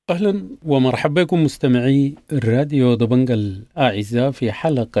أهلا ومرحبا بكم مستمعي الراديو دبنقا الأعزاء في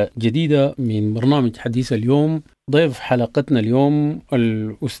حلقة جديدة من برنامج حديث اليوم. ضيف حلقتنا اليوم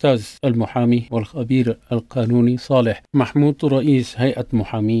الأستاذ المحامي والخبير القانوني صالح محمود رئيس هيئة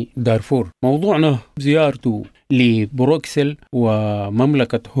محامي دارفور. موضوعنا زيارته لبروكسل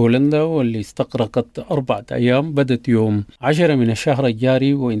ومملكة هولندا واللي استغرقت 4 أيام، بدت يوم 10 من الشهر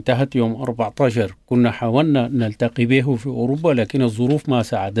الجاري وانتهت يوم 14. كنا حاولنا نلتقي به في أوروبا لكن الظروف ما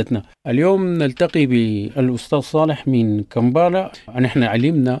ساعدتنا. اليوم نلتقي بالأستاذ صالح من كمبالا. نحن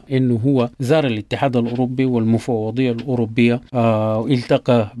علمنا أنه هو زار الاتحاد الأوروبي والمفوضية الأوروبية،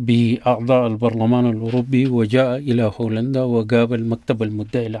 التقى بأعضاء البرلمان الأوروبي وجاء إلى هولندا وقابل مكتب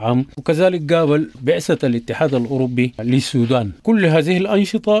المدعي العام، وكذلك قابل بعثة الاتحاد الأوروبي للسودان. كل هذه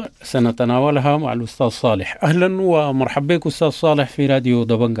الأنشطة سنتناولها مع الأستاذ صالح. أهلا ومرحبا بك أستاذ صالح في راديو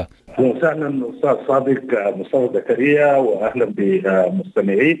دبنقا. أهلا وسهلا أستاذ صادق مصطفى زكريا، وأهلا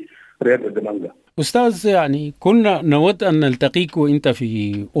بمستمعي راديو دبنقا. أستاذ، يعني كنا نود أن نلتقيك وإنت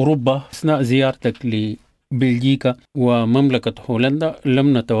في أوروبا أثناء زيارتك لبلجيكا ومملكة هولندا،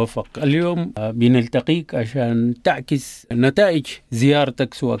 لم نتوفق. اليوم بنلتقيك عشان تعكس نتائج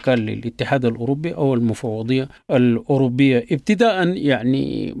زيارتك سواء كان للاتحاد الأوروبي أو المفوضية الأوروبية. ابتداء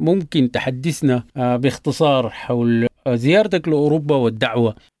يعني ممكن تحدثنا باختصار حول زيارتك لأوروبا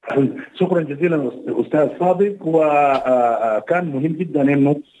والدعوة. شكرا جزيلا أستاذ صادق، وكان مهم جدا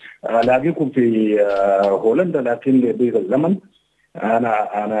أنه ألاقيكم في هولندا، لكن لضيق الزمن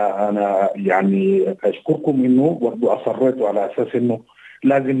أنا يعني أشكركم إنه برضو أصريتوا على أساس إنه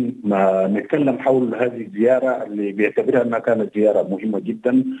لازم نتكلم حول هذه الزيارة اللي بيعتبرها أنها كانت زيارة مهمة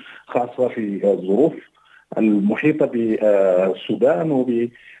جدا، خاصة في الظروف المحيطة بالسودان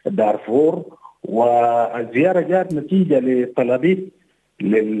وبدارفور. والزيارة جاءت نتيجة لطلبي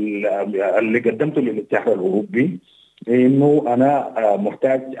اللي قدمته للاتحاد الأوروبي، إنه أنا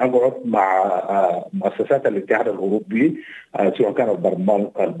محتاج أقعد مع مؤسسات الاتحاد الأوروبي، سواء كان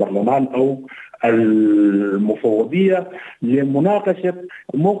البرلمان أو المفوضية، لمناقشة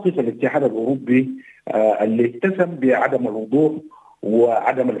موقف الاتحاد الأوروبي اللي اتسم بعدم الوضوح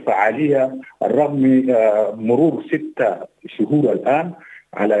وعدم الفعالية رغم مرور 6 شهور الآن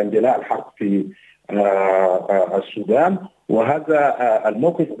على اندلاع الحرب في السودان. وهذا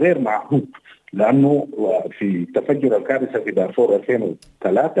الموقف غير معهود، لأنه في تفجر الكارثة في دارفور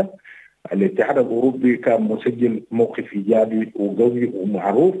 2003 الاتحاد الأوروبي كان مسجل موقف إيجابي وقوي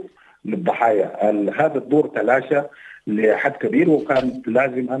ومعروف للضحايا. هذا الدور تلاشى لحد كبير، وكان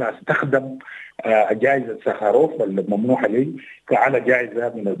لازم أنا أستخدم جائزة سخاروف الممنوحة لي كعلى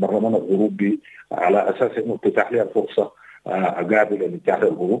جائزة من البرلمان الأوروبي، على أساس أنه تتاح لي الفرصة أقابل الاتحاد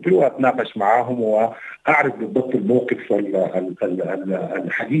الأوروبي وأتناقش معهم وأعرف بالضبط الموقف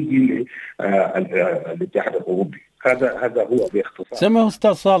الحقيقي للاتحاد الأوروبي. هذا هو باختصار. سمع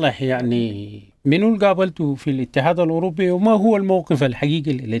أستاذ صالح، يعني منو اللي قابلته في الاتحاد الأوروبي وما هو الموقف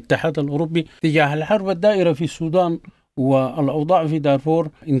الحقيقي للاتحاد الأوروبي تجاه الحرب الدائرة في السودان والأوضاع في دارفور،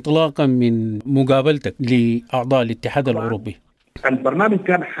 انطلاقا من مقابلتك لأعضاء الاتحاد الأوروبي؟ البرنامج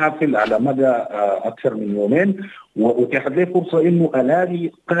كان حافل على مدى أكثر من يومين، واتيحت لي فرصة إنه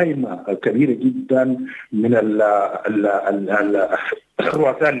ألاقي قائمة كبيرة جدا من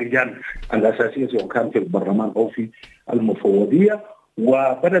رؤساء اللجان الأساسية سواء كان في البرلمان أو في المفوضية.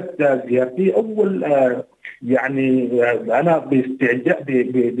 وبدأت زيارتي أول يعني أنا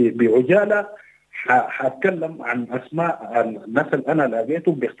بعجالة هتكلم عن أسماء الناس اللي أنا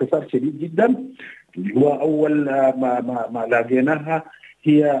لقيتهم باختصار شديد جدا. اللي هو أول ما لقيناها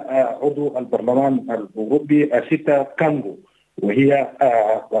هي عضو البرلمان الأوروبي أسيتا كانغو، وهي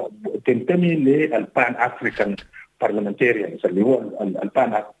تنتمي للبان أفريكان بارلمنتيريانز، اللي هو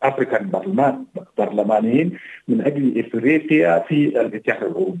البان أفريكان برلمانيين من أجل إفريقيا في الاتحاد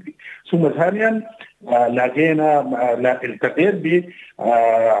الأوروبي. ثم ثانيا لقينا التقيت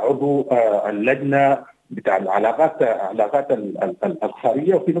بعضو اللجنة بتاع العلاقات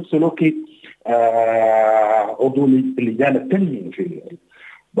الخارجية، وفي نفس الوقت عضو لجان التنمية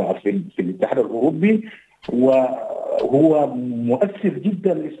في الاتحاد الأوروبي، وهو مؤثر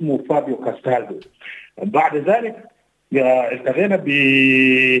جدا اسمه فابيو كاستالدو. بعد ذلك التقينا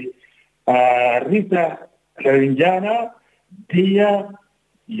بريتا رينجانا، هي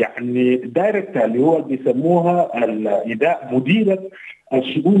يعني دايركتور اللي هو بيسموها مديرة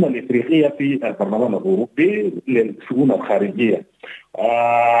الشؤون الإفريقية في البرلمان الأوروبي للشؤون الخارجية.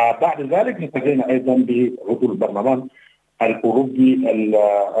 بعد ذلك التقينا أيضا بعضو البرلمان الأوروبي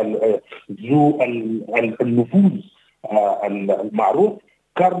ذو النفوذ المعروف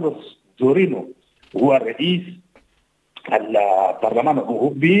كارلوس زورينو، هو رئيس البرلمان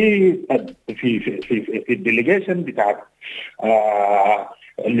الأوروبي في الديليجيشن بتاع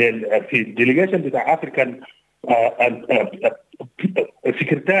في الديليجيشن بتاع افريكان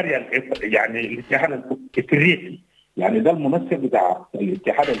سكرتاريا يعني الاتحاد الافريقي، يعني ده الممثل بتاع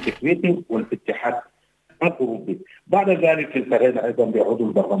الاتحاد الافريقي والاتحاد الاوروبي. بعد ذلك التقينا ايضا بعضو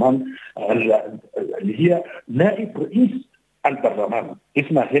البرلمان اللي هي نائب رئيس البرلمان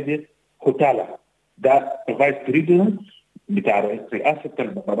اسمها هيدي هوتالا، ده فايس بريزيدنت بتاع رئاسه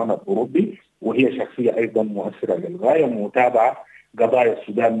البرلمان الاوروبي، وهي شخصيه ايضا مؤثره للغايه ومتابعه قضايا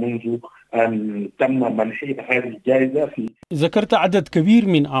السودان منذ أن تم منحها هذه الجائزة. ذكرت عدد كبير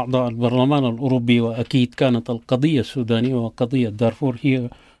من أعضاء البرلمان الأوروبي، وأكيد كانت القضية السودانية وقضية دارفور هي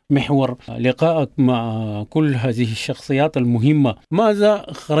محور لقائك مع كل هذه الشخصيات المهمة. ماذا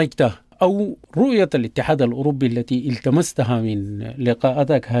خرجت أو رؤية الاتحاد الأوروبي التي التمستها من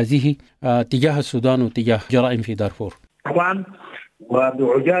لقاءاتك هذه تجاه السودان وتجاه جرائم في دارفور؟ طبعا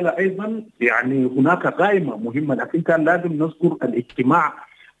وبعجالة أيضا يعني هناك قائمة مهمة، لكن كان لازم نذكر الاجتماع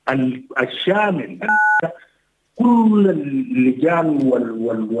الشامل، كل اللجان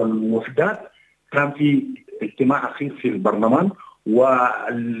والوحدات. كان في اجتماع أخير في البرلمان،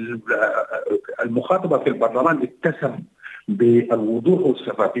 والمخاطبة في البرلمان اتسم بالوضوح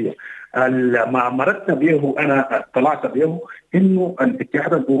والشفافية. ما مرت به أنا طلعت به إنه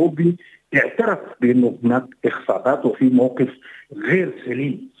الاتحاد الأوروبي اعترف بأنه هناك إخفاقات وفي موقف غير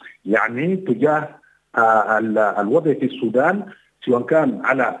سليم يعني تجاه الوضع في السودان، سواء كان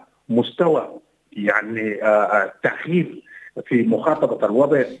على مستوى يعني التأخير في مخاطبة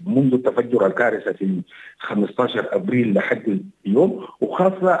الوضع منذ تفجر الكارثة في 15 أبريل لحد اليوم،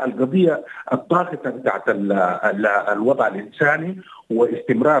 وخاصة القضية الضاغطة بتاعت الوضع الإنساني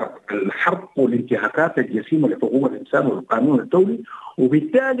واستمرار الحرب والانتهاكات الجسيمة لحقوق الإنسان والقانون الدولي.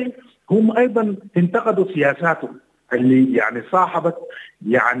 وبالتالي هم أيضا انتقدوا سياساته اللي يعني صاحبت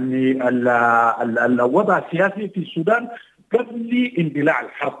يعني الوضع السياسي في السودان قبل اندلاع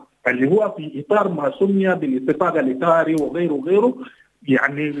الحرب، اللي هو في إطار ما سمي بالاتفاق الإطاري وغيره.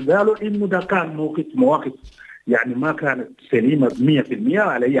 يعني قالوا إنه ده كان مواقف يعني ما كانت سليمة 100%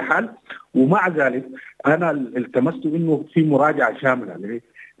 على أي حال. ومع ذلك أنا التمست إنه في مراجعة شاملة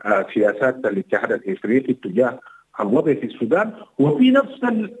لسياسات الاتحاد الإفريقي تجاه الوضع في السودان. وفي نفس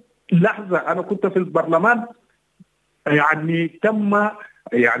اللحظة أنا كنت في البرلمان، يعني تم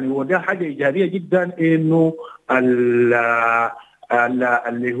يعني وده حاجة إيجابية جدا إنه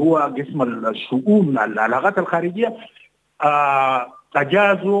اللي هو قسم الشؤون العلاقات الخارجية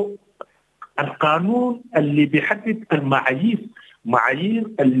أجازوا القانون اللي بيحدد معايير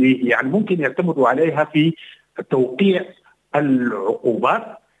اللي يعني ممكن يعتمدوا عليها في توقيع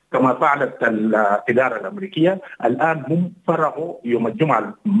العقوبات كما فعلت الإدارة الأمريكية. الآن هم فرغوا يوم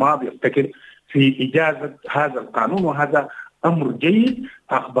الجمعة الماضي افتكر في إجازة هذا القانون، وهذا أمر جيد.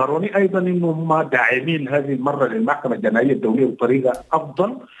 أخبروني أيضا أنهم داعمين هذه المرة للمحكمة الجنائية الدولية بطريقة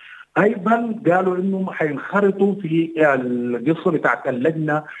أفضل. أيضا قالوا أنهم حينخرطوا في القصة بتاعت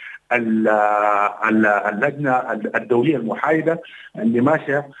اللجنة الدولية المحايدة اللي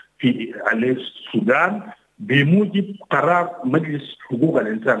ماشية في السودان بموجب قرار مجلس حقوق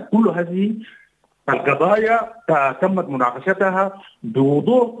الإنسان. كل هذه القضايا تمت مناقشتها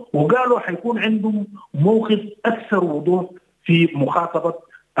بوضوح، وقالوا حيكون عندهم موقف أكثر وضوح في مخاطبة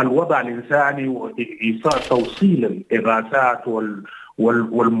الوضع الإنساني وإيصال توصيل الإغاثات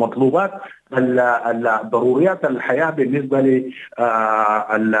والمطلوبات ضروريات الحياة بالنسبة ل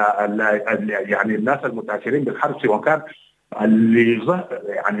يعني الناس المتأثرين بالحرب، سواء كان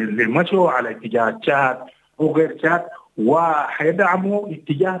اللي مشوا على اتجاه تشاد أو غير تشاد، وحيدعموا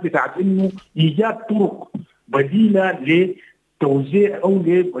اتجاه بتاعت انه ايجاد طرق بديله لتوزيع او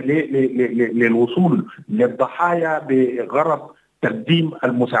للوصول للضحايا بغرض تقديم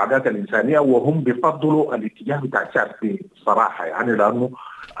المساعدات الانسانيه. وهم بيفضلوا الاتجاه بتاع الشعب بصراحه، يعني لانه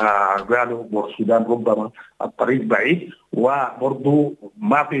قالوا السودان ربما الطريق بعيد، وبرضه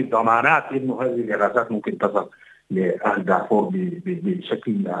ما في ضمانات انه هذه الاغاثات ممكن تصل لاهل دارفور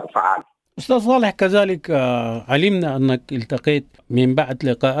بشكل فعال. أستاذ صالح، كذلك علمنا أنك التقيت من بعد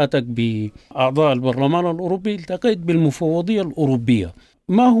لقاءاتك بأعضاء البرلمان الأوروبي، التقيت بالمفوضية الأوروبية.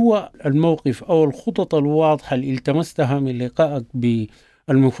 ما هو الموقف أو الخطط الواضحة اللي التمستها من لقائك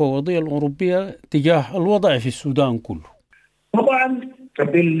بالمفوضية الأوروبية تجاه الوضع في السودان كله؟ طبعا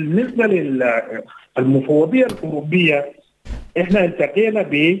بالنسبة للمفوضية الأوروبية إحنا التقينا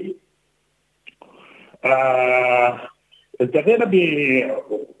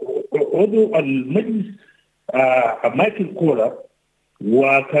بعضو المجلس مايكل كولر،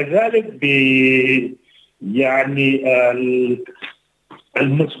 وكذلك يعني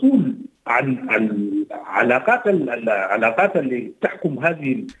المسؤول عن العلاقات اللي تحكم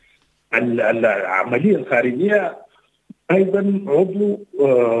هذه العملية الخارجية أيضا عضو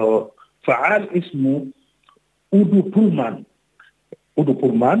فعال اسمه أودو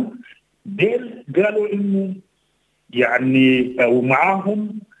بولمان ديل قالوا إنه يعني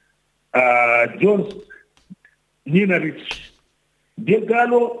ومعاهم جونز نيناريتش ديل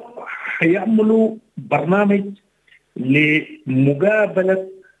قالوا حيعملوا برنامج لمقابلة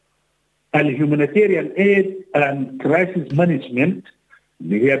الهيومانيتيريان ايد اند كرايسيس مانجمنت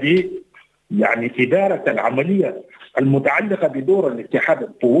اللي هي دي يعني إدارة العملية المتعلقة بدور الاتحاد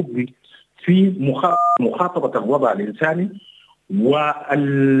الأوروبي في مخاطبة الوضع الإنساني.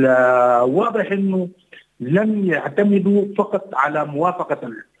 والواضح أنه لم يعتمدوا فقط على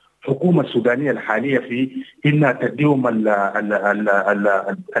موافقة الحكومة السودانية الحالية في إنها تديهم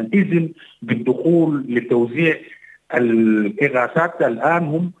الإذن بالدخول لتوزيع الإغاثات. الآن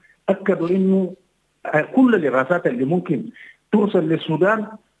هم أكدوا أنه كل الإغاثات اللي ممكن ترسل للسودان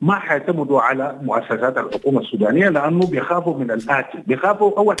ما حيعتمدوا على مؤسسات الحكومة السودانية، لأنه بيخافوا من الآتي.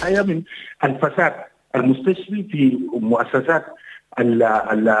 بيخافوا أول حاجة من الفساد المستشري في مؤسسات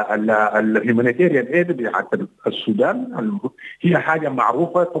الهيومانيتيريان ايد بتاعت السودان. هي حاجة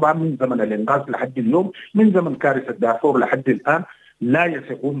معروفة طبعا من زمن الإنقاذ لحد اليوم، من زمن كارثة دارفور لحد الآن لا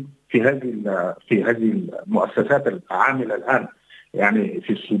يثقون في هذه المؤسسات العاملة الآن يعني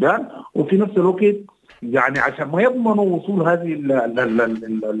في السودان. وفي نفس الوقت يعني عشان ما يضمنوا وصول هذه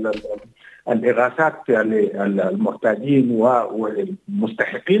الإغاثات للمحتاجين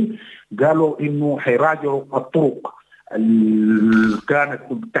والمستحقين، قالوا إنه حيراجعوا الطرق اللي كانت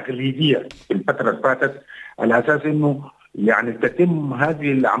تقليدية في الفترة اللي فاتت، على أساس إنه يعني تتم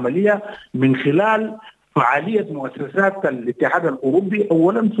هذه العملية من خلال فعالية مؤسسات الاتحاد الأوروبي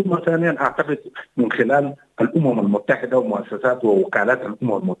أولا، ثم ثانيا أعتقد من خلال الأمم المتحدة ومؤسسات ووكالات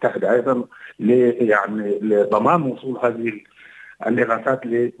الأمم المتحدة أيضا يعني لضمان وصول هذه الإغاثات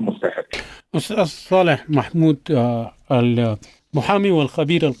للمستحقين. أستاذ صالح محمود، المحامي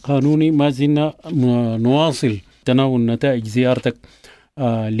والخبير القانوني، ما زلنا نواصل تناول نتائج زيارتك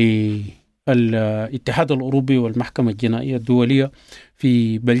للاتحاد الأوروبي والمحكمة الجنائية الدولية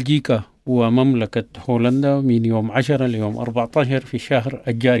في بلجيكا ومملكة هولندا من يوم 10 ليوم 14 في الشهر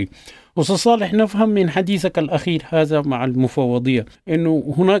الجاري. أستاذ صالح، نفهم من حديثك الأخير هذا مع المفوضية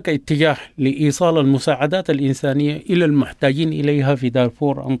أنه هناك اتجاه لإيصال المساعدات الإنسانية إلى المحتاجين إليها في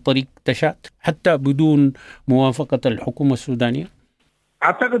دارفور عن طريق تشات حتى بدون موافقة الحكومة السودانية؟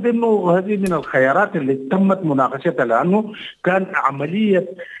 أعتقد أنه هذه من الخيارات اللي تمت مناقشتها، لأنه كان عملية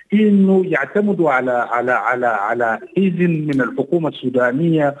أنه يعتمدوا على إذن من الحكومة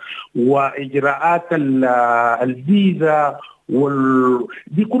السودانية وإجراءات الفيزا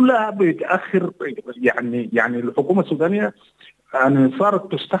دي كلها بتأخر. يعني الحكومة السودانية يعني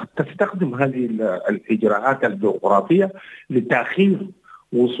صارت تستخدم هذه الإجراءات الجغرافية لتأخير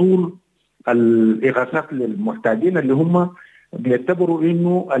وصول الإغاثات للمحتاجين اللي هم بيعتبروا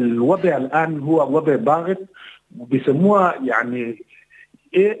انه الوضع الان هو وضع ضاغط، وبيسموها يعني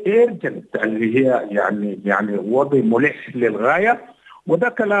ايرجنت اللي هي يعني وضع ملح للغايه. وده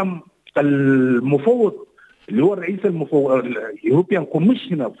كلام المفوض اللي هو رئيس المفوض اليوروبيان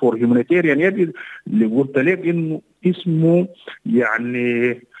كوميشنر فور هيومانيتيريان ايد اللي قلت لك انه اسمه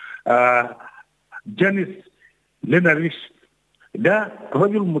يعني جانيس ليناريش. ده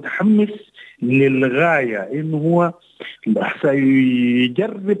رجل متحمس للغاية إنه هو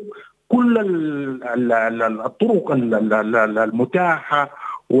سيجرب كل الطرق المتاحة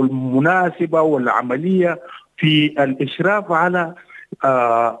والمناسبة والعملية في الإشراف على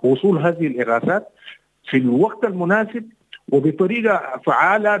وصول هذه الإغاثات في الوقت المناسب وبطريقة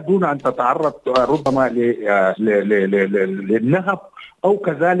فعالة دون أن تتعرض ربما للنهب أو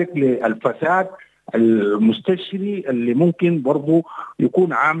كذلك للفساد المستشري اللي ممكن برضو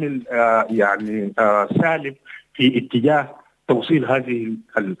يكون عامل يعني سالب في اتجاه توصيل هذه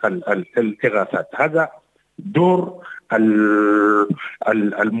الإغاثات. هذا دور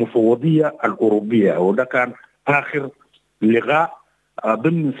المفوضية الأوروبية، وده كان آخر لقاء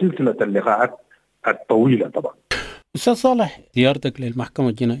ضمن سلسلة اللقاءات الطويلة. طبعا أستاذ صالح، زيارتك للمحكمة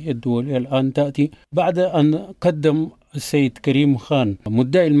الجنائية الدولية الآن تأتي بعد أن قدم السيد كريم خان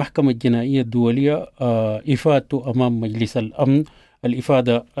مدعي المحكمة الجنائية الدولية إفادته أمام مجلس الأمن،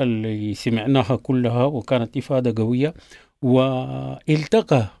 الإفادة اللي سمعناها كلها وكانت إفادة قوية،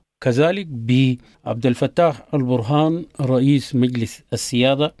 والتقى كذلك بعبد الفتاح البرهان رئيس مجلس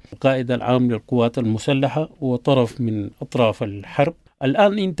السيادة القائد العام للقوات المسلحة وطرف من أطراف الحرب.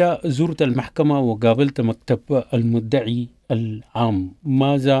 الآن أنت زرت المحكمة وقابلت مكتب المدعي العام،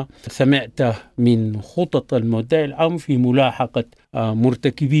 ماذا سمعت من خطط المدعي العام في ملاحقة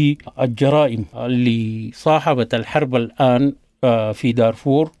مرتكبي الجرائم اللي صاحبت الحرب الآن في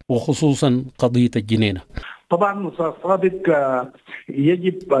دارفور وخصوصا قضية الجنينة؟ طبعا أستاذ صادق،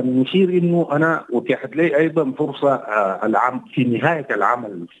 يجب أن نشير إنه أنا أتيحت لي أيضا فرصة العام في نهاية العام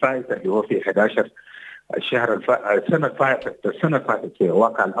الفائت اللي هو في 11 السنة الفائتة في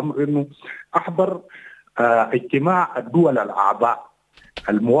واقع الأمر إنه أحضر اجتماع الدول الأعضاء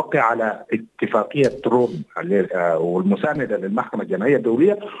الموقع على اتفاقية روم والمساندة للمحكمة الجنائية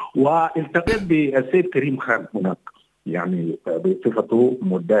الدولية، والتقيت بالسيد كريم خان هناك، يعني بصفته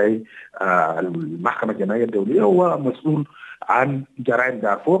مدعي المحكمة الجنائية الدولية ومسؤول عن جرائم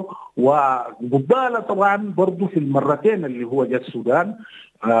دارفور. وقبالة طبعا برضو في المرتين اللي هو جاء السودان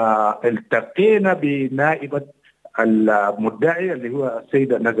التقينا بنائبة المدعي اللي هو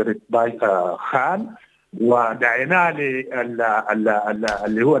السيدة نزرت باي خان، ودعيناه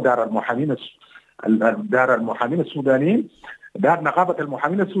اللي هو دار المحامين السودانيين، دار نقابة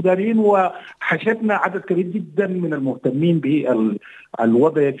المحامين السودانيين، وحشدنا عدد كبير جدا من المهتمين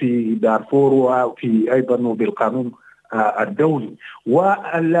بالوضع في دارفور وفي أيضا بالقانون الدولي.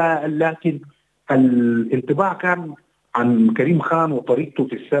 ولكن الانطباع كان عن كريم خان وطريقته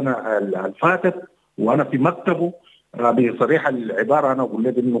في السنة الفاتت، وأنا في مكتبه بصريح العبارة أنا أقول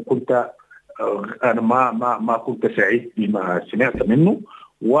لك إنه أنا ما كنت سعيد بما سمعت منه،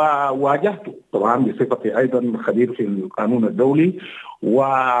 وواجهته طبعا بصفتي أيضا خبير في القانون الدولي،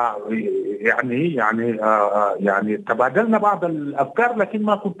 ويعني تبادلنا بعض الأفكار، لكن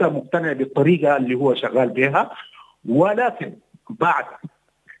ما كنت مقتنع بالطريقة اللي هو شغال بها. ولكن بعد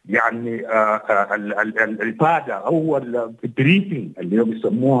يعني الإفادة أو البريفنج اللي هم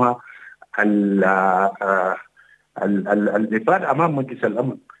بيسموها الإفادة أمام مجلس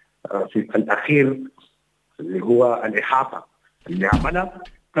الأمن في الأخير اللي هو الإحاطة اللي عملها،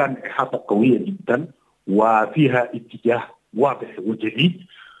 كان إحاطة قوية جدا وفيها اتجاه واضح وجديد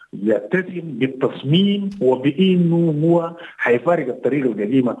يلتزم بالتصميم وبإنه هو حيفارق الطريقة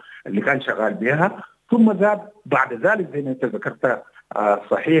القديمة اللي كان شغال بها. ثم بعد ذلك زي ما انت ذكرت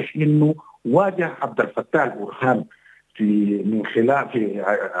صحيح انه واجه عبد الفتاح البرهان من خلال في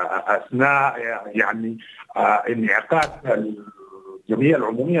اثناء يعني انعقاد الجمعيه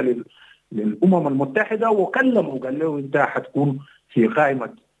العموميه للامم المتحده، وكلمه وقال له انت حتكون في قائمه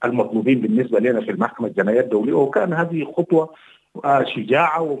المطلوبين بالنسبه لنا في المحكمه الجنائيه الدوليه. وكان هذه خطوه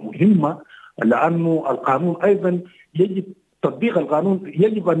شجاعه ومهمه، لانه القانون ايضا يجب تطبيق القانون،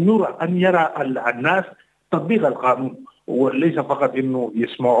 يجب أن يرى الناس تطبيق القانون وليس فقط إنه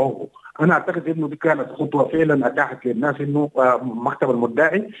يسمعوه. أنا أعتقد إنه دي كانت خطوة فعلا أتاحت للناس إنه مكتب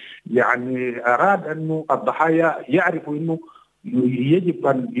المدعي يعني أراد إنه الضحايا يعرفوا إنه يجب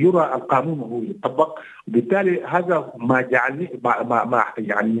أن يرى القانون وهو يطبق. بالتالي هذا ما جعلني ما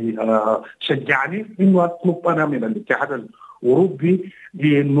يعني شجعني إنه أطلب أنا من الاتحاد الاوربي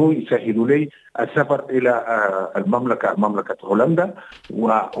بانه يسهلوا لي السفر الى مملكه هولندا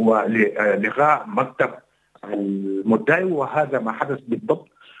ولغاء مكتب المدعي، وهذا ما حدث بالضبط.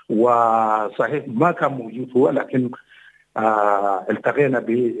 وصحيح ما كان موجود هو، لكن التقينا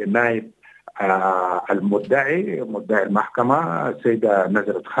بنائب مدعي المحكمه السيده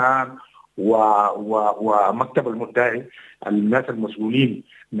نزرت خان ومكتب المدعي، الناس المسؤولين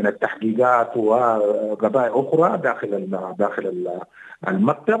من التحقيقات وقضايا أخرى داخل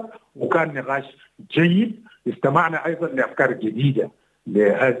المكتب. وكان نقاش جيد، استمعنا أيضا لأفكار جديدة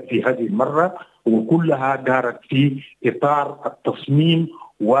في هذه المرة، وكلها دارت في إطار التصميم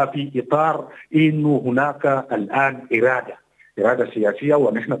وفي إطار إنه هناك الآن إرادة سياسية.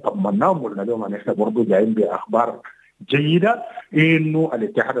 ونحن طمناهم وقلنا لهم أن نحن برضو جايين بأخبار جيدة إنه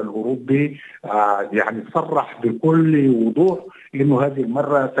الاتحاد الأوروبي يعني صرح بكل وضوح إنه هذه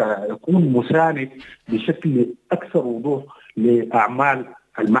المرة سيكون مساند بشكل أكثر وضوح لأعمال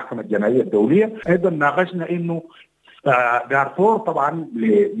المحكمة الجنائية الدولية. أيضا ناقشنا إنه دارفور، طبعا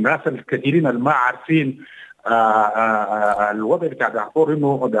للناس الكثيرين اللي ما عارفين الوضع بتاع دارفور،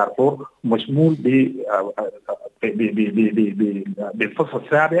 إنه دارفور مشمول بالفصل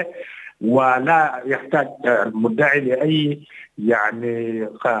السابع، ولا يحتاج المدعي لأي يعني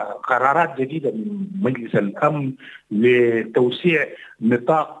قرارات جديدة من مجلس الأمن لتوسيع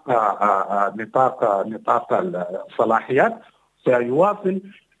نطاق الصلاحيات. سيواصل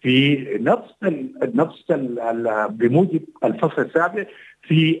في نفس بموجب الفصل السابع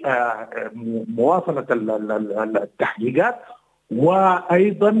في مواصلة التحقيقات.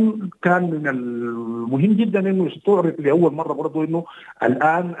 وايضا كان من المهم جدا انه يستعرض لاول مره برضه انه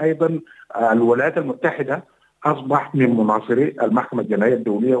الان ايضا الولايات المتحده اصبح من مناصري المحكمه الجنائيه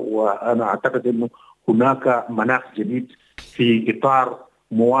الدوليه، وانا اعتقد انه هناك مناخ جديد في اطار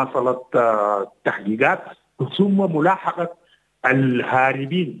مواصله التحقيقات ثم ملاحقه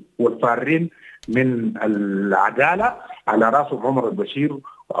الهاربين والفارين من العداله، على راسهم عمر البشير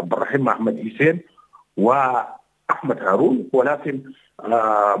وعبد الرحيم محمد حسين وأحمد هارون، ولكن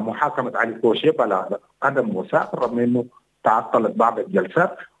محاكمة علي كوشيب على قدم وساق رغم أنه تعطلت بعض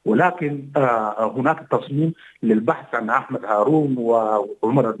الجلسات، ولكن هناك تصميم للبحث عن أحمد هارون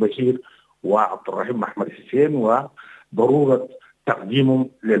وعمر البشير وعبد الرحيم محمد حسين وضرورة تقديمهم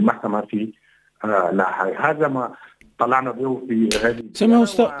للمحكمة في لاحقا. هذا ما طلعنا به في هذه. سمع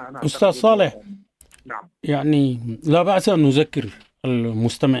أستاذ صالح. نعم. يعني لا بأس أن نذكر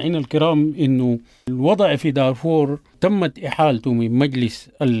المستمعين الكرام إنه الوضع في دارفور تمت إحالته من مجلس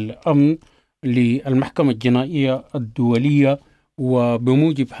الأمن للمحكمة الجنائية الدولية،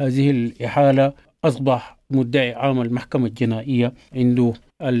 وبموجب هذه الإحالة أصبح مدعي عام المحكمة الجنائية عنده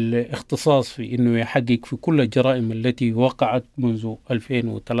الاختصاص في أنه يحقق في كل الجرائم التي وقعت منذ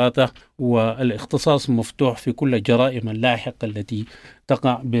 2003، والاختصاص مفتوح في كل الجرائم اللاحقة التي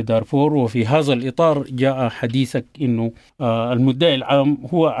تقع بدارفور. وفي هذا الإطار جاء حديثك أنه المدعي العام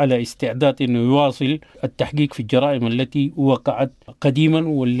هو على استعداد أنه يواصل التحقيق في الجرائم التي وقعت قديما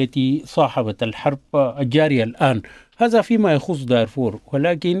والتي صاحبت الحرب الجارية الآن. هذا فيما يخص دارفور،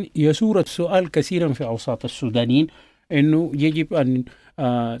 ولكن يسور السؤال كثيرا في أوساط السودانيين أنه يجب أن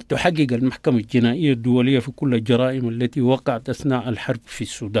تحقق المحكمة الجنائية الدولية في كل الجرائم التي وقعت أثناء الحرب في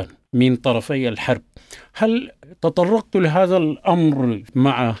السودان من طرفي الحرب. هل تطرقت لهذا الأمر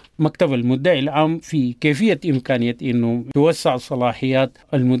مع مكتب المدعي العام في كيفية إمكانية أنه توسع صلاحيات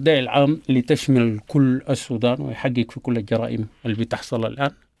المدعي العام لتشمل كل السودان ويحقق في كل الجرائم اللي بتحصل الآن؟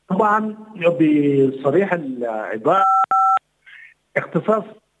 طبعا بصريح العبارة اختصاص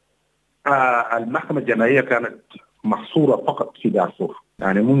المحكمة الجنائية كانت محصورة فقط في دارفور،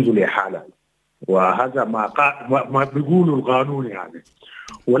 يعني منذ الإحالة، وهذا ما بيقولوا القانون يعني.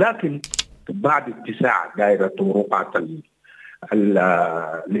 ولكن بعد اتساع دائرة وقعة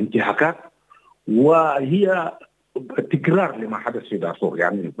الانتهاكات، وهي تكرار لما حدث في دارفور،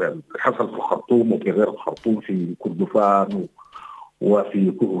 يعني حصل في الخرطوم وفي غير الخرطوم في كردفان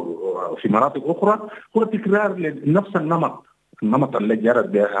وفي مناطق أخرى، هو تكرار لنفس النمط اللي جرت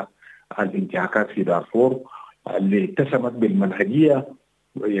بها الانتهاكات في دارفور، اللي اتسمت بالمنهجية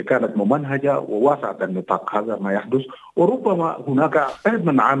وهي كانت ممنهجة وواسعة النطاق. هذا ما يحدث. وربما هناك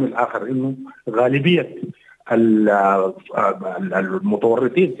أيضا عامل آخر، إنه غالبية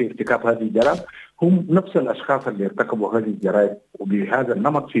المتورطين في ارتكاب هذه الجرائم هم نفس الأشخاص اللي ارتكبوا هذه الجرائم وبهذا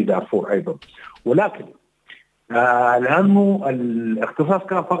النمط في دارفور أيضا. ولكن لأنه الاختصاص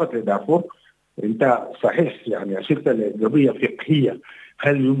كان فقط لدارفور، أنت صحيح يعني أشرت لقضية فقهية،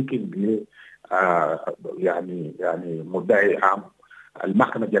 هل يمكن يعني مدعي عام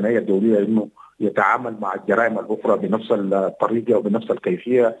المحكمة الجنائية الدولية إنه يتعامل مع الجرائم الأخرى بنفس الطريقة وبنفس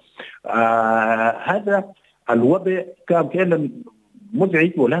الكيفية؟ هذا الوضع كان فعلا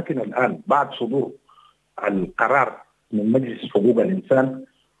مزعج. ولكن الآن بعد صدور القرار من مجلس حقوق الإنسان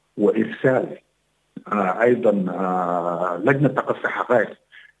وإرسال أيضا لجنة تقصي حقائق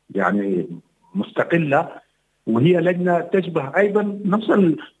يعني مستقلة، وهي لجنة تشبه أيضا نفس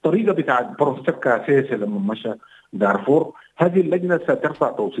الطريقة بتاعت بروفيسور كاسيس لما مشى دارفور. هذه اللجنة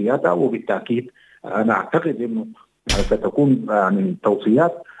سترفع توصياتها، وبالتأكيد أنا أعتقد أنه ستكون يعني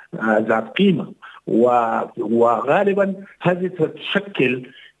توصيات ذات قيمة، وغالبا هذه ستشكل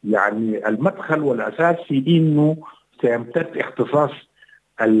يعني المدخل والأساس في أنه سيمتد اختصاص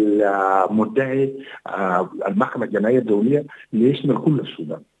المدعي المحكمة الجنائية الدولية ليشمل كل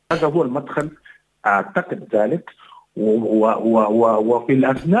السودان. هذا هو المدخل، أعتقد ذلك. وفي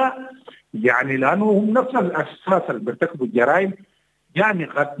الأثناء يعني لأنه هم نفس الأشخاص اللي بيرتكبوا الجرائم، يعني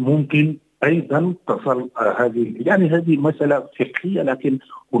قد ممكن أيضا تصل هذه مسألة فقهية، لكن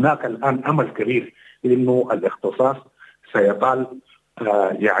هناك الآن أمل كبير إنه الاختصاص سيطال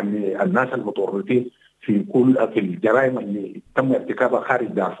يعني الناس المتورطين في الجرائم اللي تم ارتكابها خارج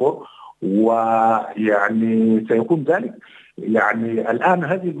دارفور، ويعني سيكون ذلك يعني الآن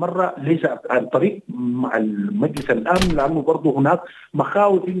هذه المرة ليس الطريق مع المجلس الأمن، لأنه برضو هناك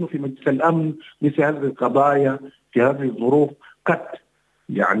مخاوف إنه في مجلس الأمن مثل هذه القضايا في هذه الظروف قد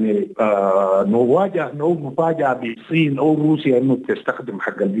يعني نواجه مفاجأة بالصين أو روسيا إنه تستخدم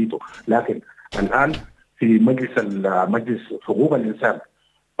حق الفيتو. لكن الآن في مجلس حقوق الإنسان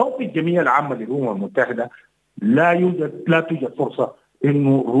أو في الجمعية العامة للأمم المتحدة لا توجد فرصة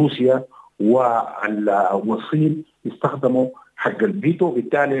إنه روسيا والصين يستخدموا حق الفيتو.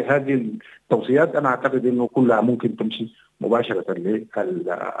 بالتالي هذه التوصيات أنا أعتقد إنه كلها ممكن تمشي مباشرة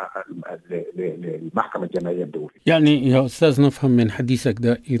للمحكمة الجنائية الدولية. يعني يا أستاذ نفهم من حديثك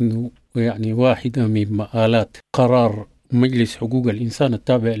ده إنه يعني واحدة من مآلات قرار مجلس حقوق الإنسان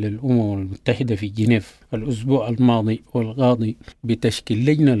التابع للأمم المتحدة في جنيف الأسبوع الماضي والغاضي بتشكيل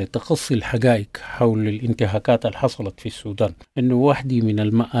لجنة لتقصي الحقائق حول الانتهاكات اللي حصلت في السودان، إنه واحدة من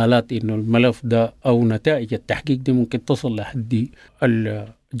المآلات إنه الملف ده أو نتائج التحقيق دي ممكن تصل لحد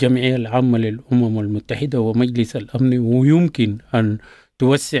الجمعية العامة للأمم المتحدة ومجلس الأمن، ويمكن أن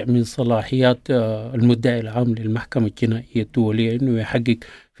توسع من صلاحيات المدعي العام للمحكمة الجنائية الدولية إنه يحقق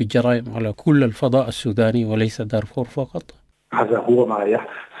في الجرائم على كل الفضاء السوداني وليس دارفور فقط. هذا هو ما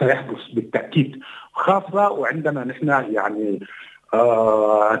سيحدث بالتأكيد، خاصة وعندنا نحن يعني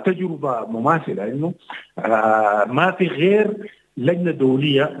تجربة مماثلة، إنه ما في غير لجنة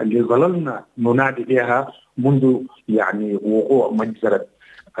دولية اللي ظللنا ننادي بها منذ يعني وقوع مجزرة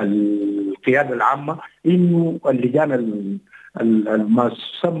القيادة العامة، إنه اللجان ما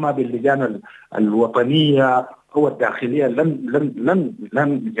يسمى باللجان الوطنية أو الداخلية لن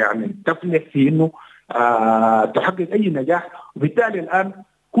يعني تفلح في إنه تحقق أي نجاح، وبالتالي الآن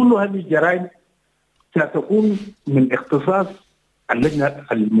كل هذه الجرائم ستكون من اختصاص اللجنة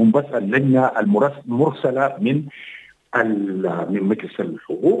المنبثة، اللجنة المرسلة من مجلس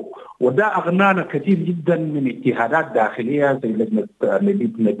الحقوق، وده أغنانا كثير جدا من اجتهادات داخلية زي لجنة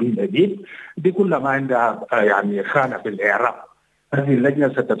نبيل أديب دي كلها ما عندها يعني خانة في الإعراب. هذه اللجنة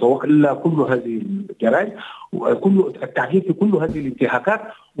ستتولى كل هذه الجرائم وكل التحقيق في كل هذه الانتهاكات،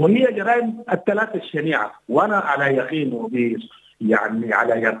 وهي جرائم الثلاثة الشنيعة، وأنا على يقين يعني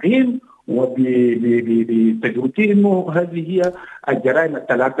على يقين وبتجربتي انه هذه هي الجرائم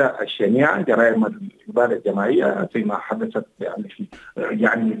الثلاثه الشنيعه، جرائم الاباده الجماعيه فيما حدثت يعني في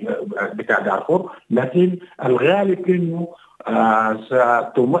يعني بتاع دارفور، لكن الغالب انه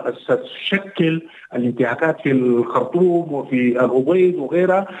ستشكل الانتهاكات في الخرطوم وفي الأبيض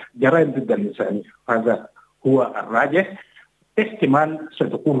وغيرها جرائم ضد الإنسانية. هذا هو الراجح. احتمال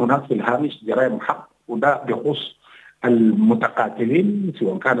ستكون هناك في الهامش جرائم حق، وده بخصوص المتقاتلين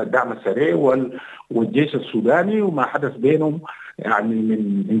سواء كان الدعم السريع والجيش السوداني وما حدث بينهم يعني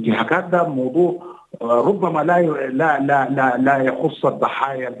من انتهاكات. ده موضوع ربما لا يخص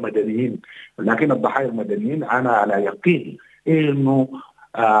الضحايا المدنيين، لكن الضحايا المدنيين أنا على يقين إنه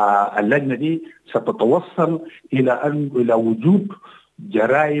اللجنة دي ستتوصل إلى وجود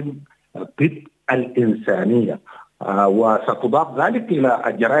جرائم ضد الإنسانية، وستضاف ذلك إلى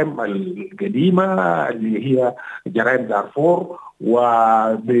الجرائم القديمة اللي هي جرائم دارفور،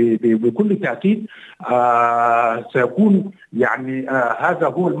 وبكل تأكيد سيكون يعني هذا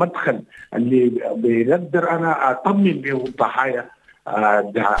هو المدخل اللي بيقدر أنا أطمن به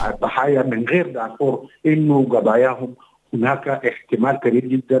الضحايا من غير دارفور إنه قضاياهم هناك احتمال كبير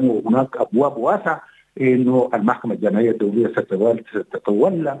جدا وهناك أبواب واسعة إنه المحكمة الجنائية الدولية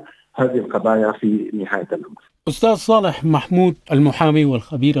ستتولى هذه القضايا في نهاية الأمر. أستاذ صالح محمود المحامي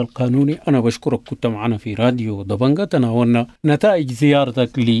والخبير القانوني، أنا بشكرك كنت معنا في راديو دبنقا. تناولنا نتائج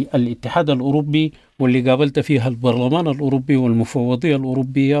زيارتك للاتحاد الأوربي واللي قابلت فيها البرلمان الأوروبي والمفوضية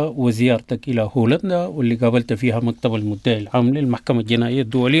الأوروبية، وزيارتك إلى هولندا واللي قابلت فيها مكتب المدعي العام للمحكمة الجنائية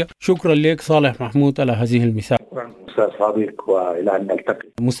الدولية. شكرا لك صالح محمود على هذه المساحة. شكرا أستاذ صادق، وإلى أن نلتقي.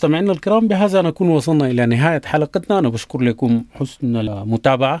 مستمعينا الكرام، بهذا نكون وصلنا إلى نهاية حلقتنا. أنا بشكر لكم حسن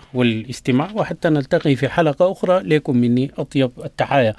المتابعة والاستماع، وحتى نلتقي في حلقة أخرى لكم مني أطيب التحايا.